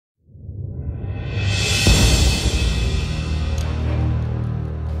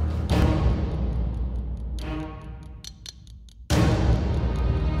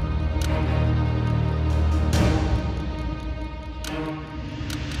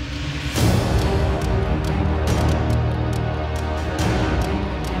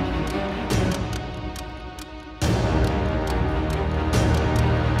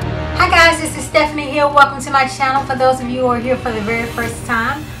here. Welcome to my channel. For those of you who are here for the very first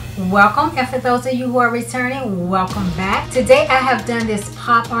time, welcome, and for those of you who are returning, welcome back. Today I have done this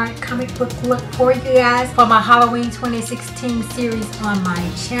pop art comic book look for you guys for my Halloween 2016 series on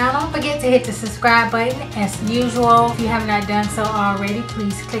my channel. Don't forget to hit the subscribe button as usual. If you have not done so already,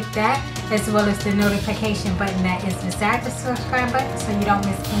 please click that, as well as the notification button that is beside the subscribe button so you don't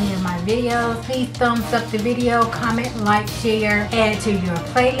miss any of my videos. Please thumbs up the video, comment, like, share, add to your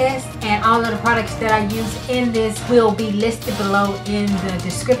playlist, and all of the products that I use in this will be listed below in the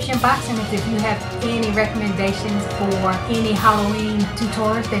description box. And if you have any recommendations for any Halloween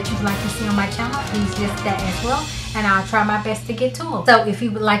tutorials that you'd like to see on my channel, please list that as well, and I'll try my best to get to them. So if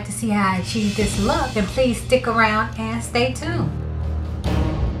you would like to see how I achieve this look, then please stick around and stay tuned.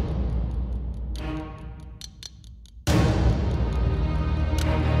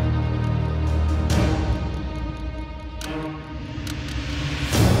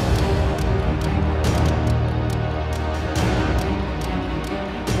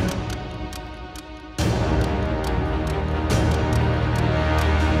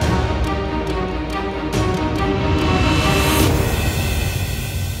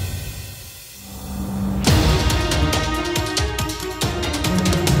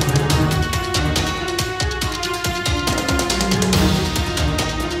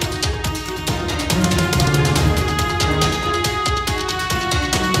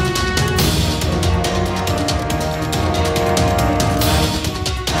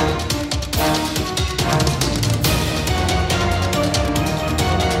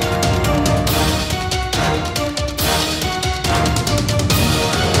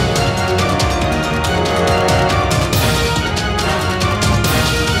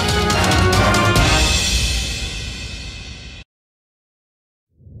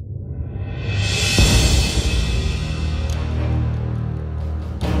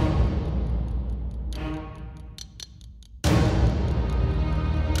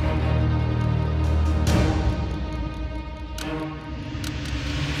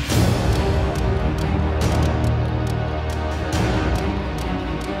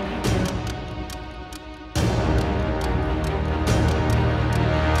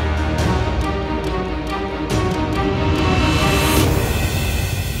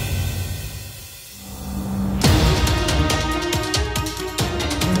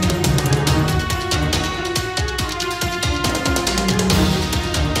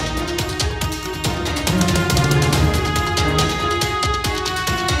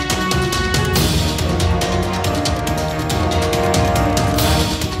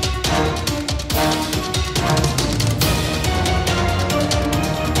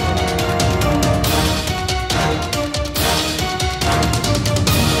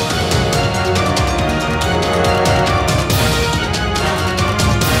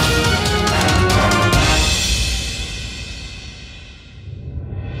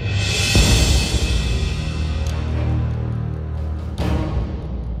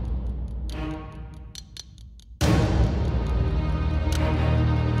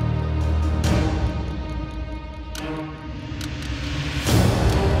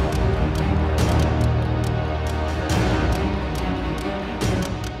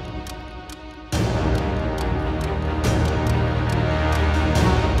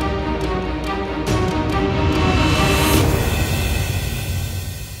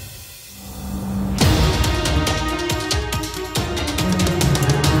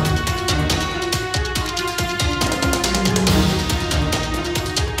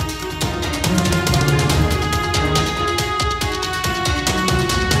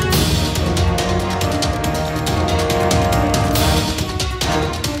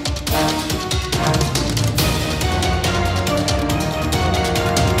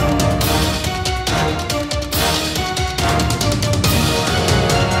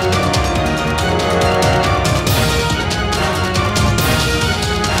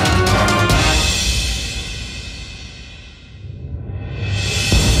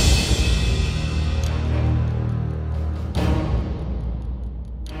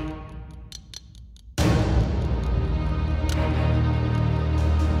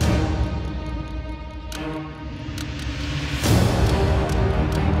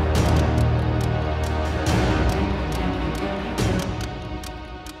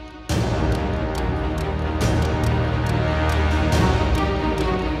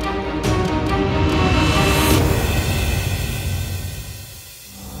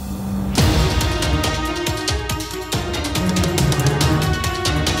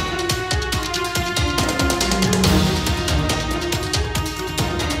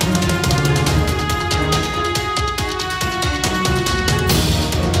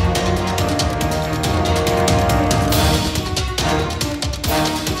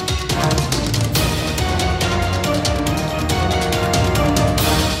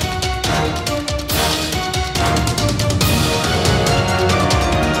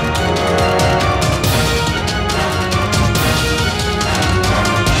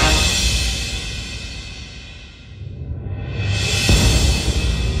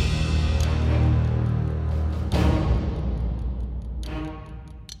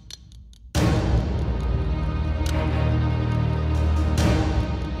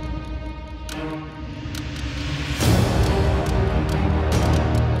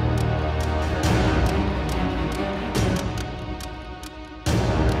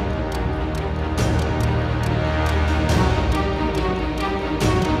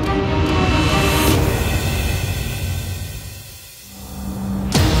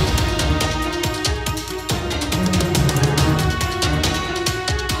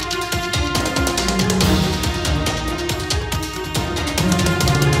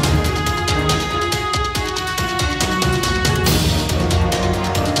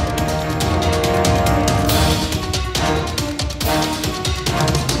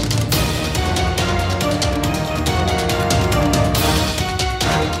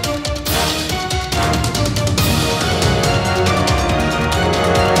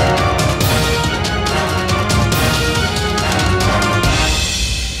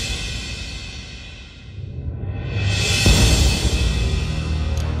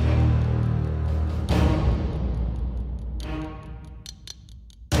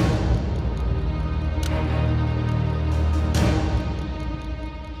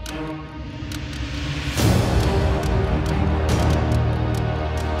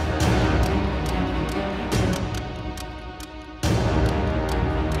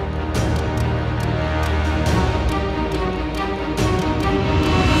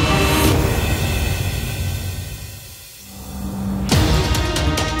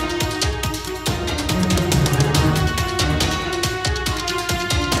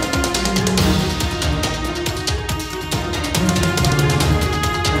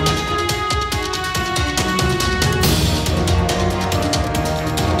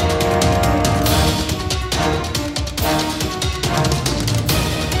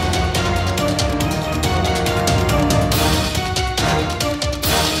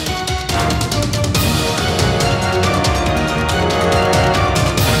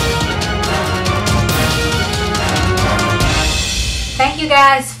 Thank you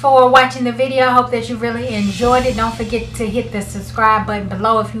guys for watching the video. I hope that you really enjoyed it. Don't forget to hit the subscribe button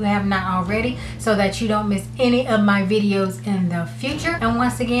below if you have not already, so that you don't miss any of my videos in the future. And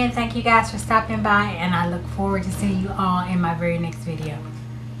once again, thank you guys for stopping by, and I look forward to seeing you all in my very next video.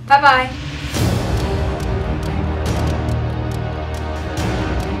 Bye bye.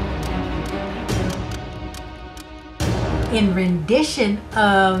 In rendition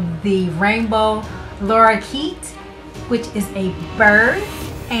of the rainbow Lorikeet, which is a bird,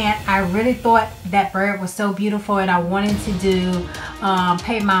 and I really thought that bird was so beautiful, and I wanted to do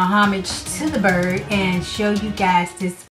pay my homage to the bird and show you guys this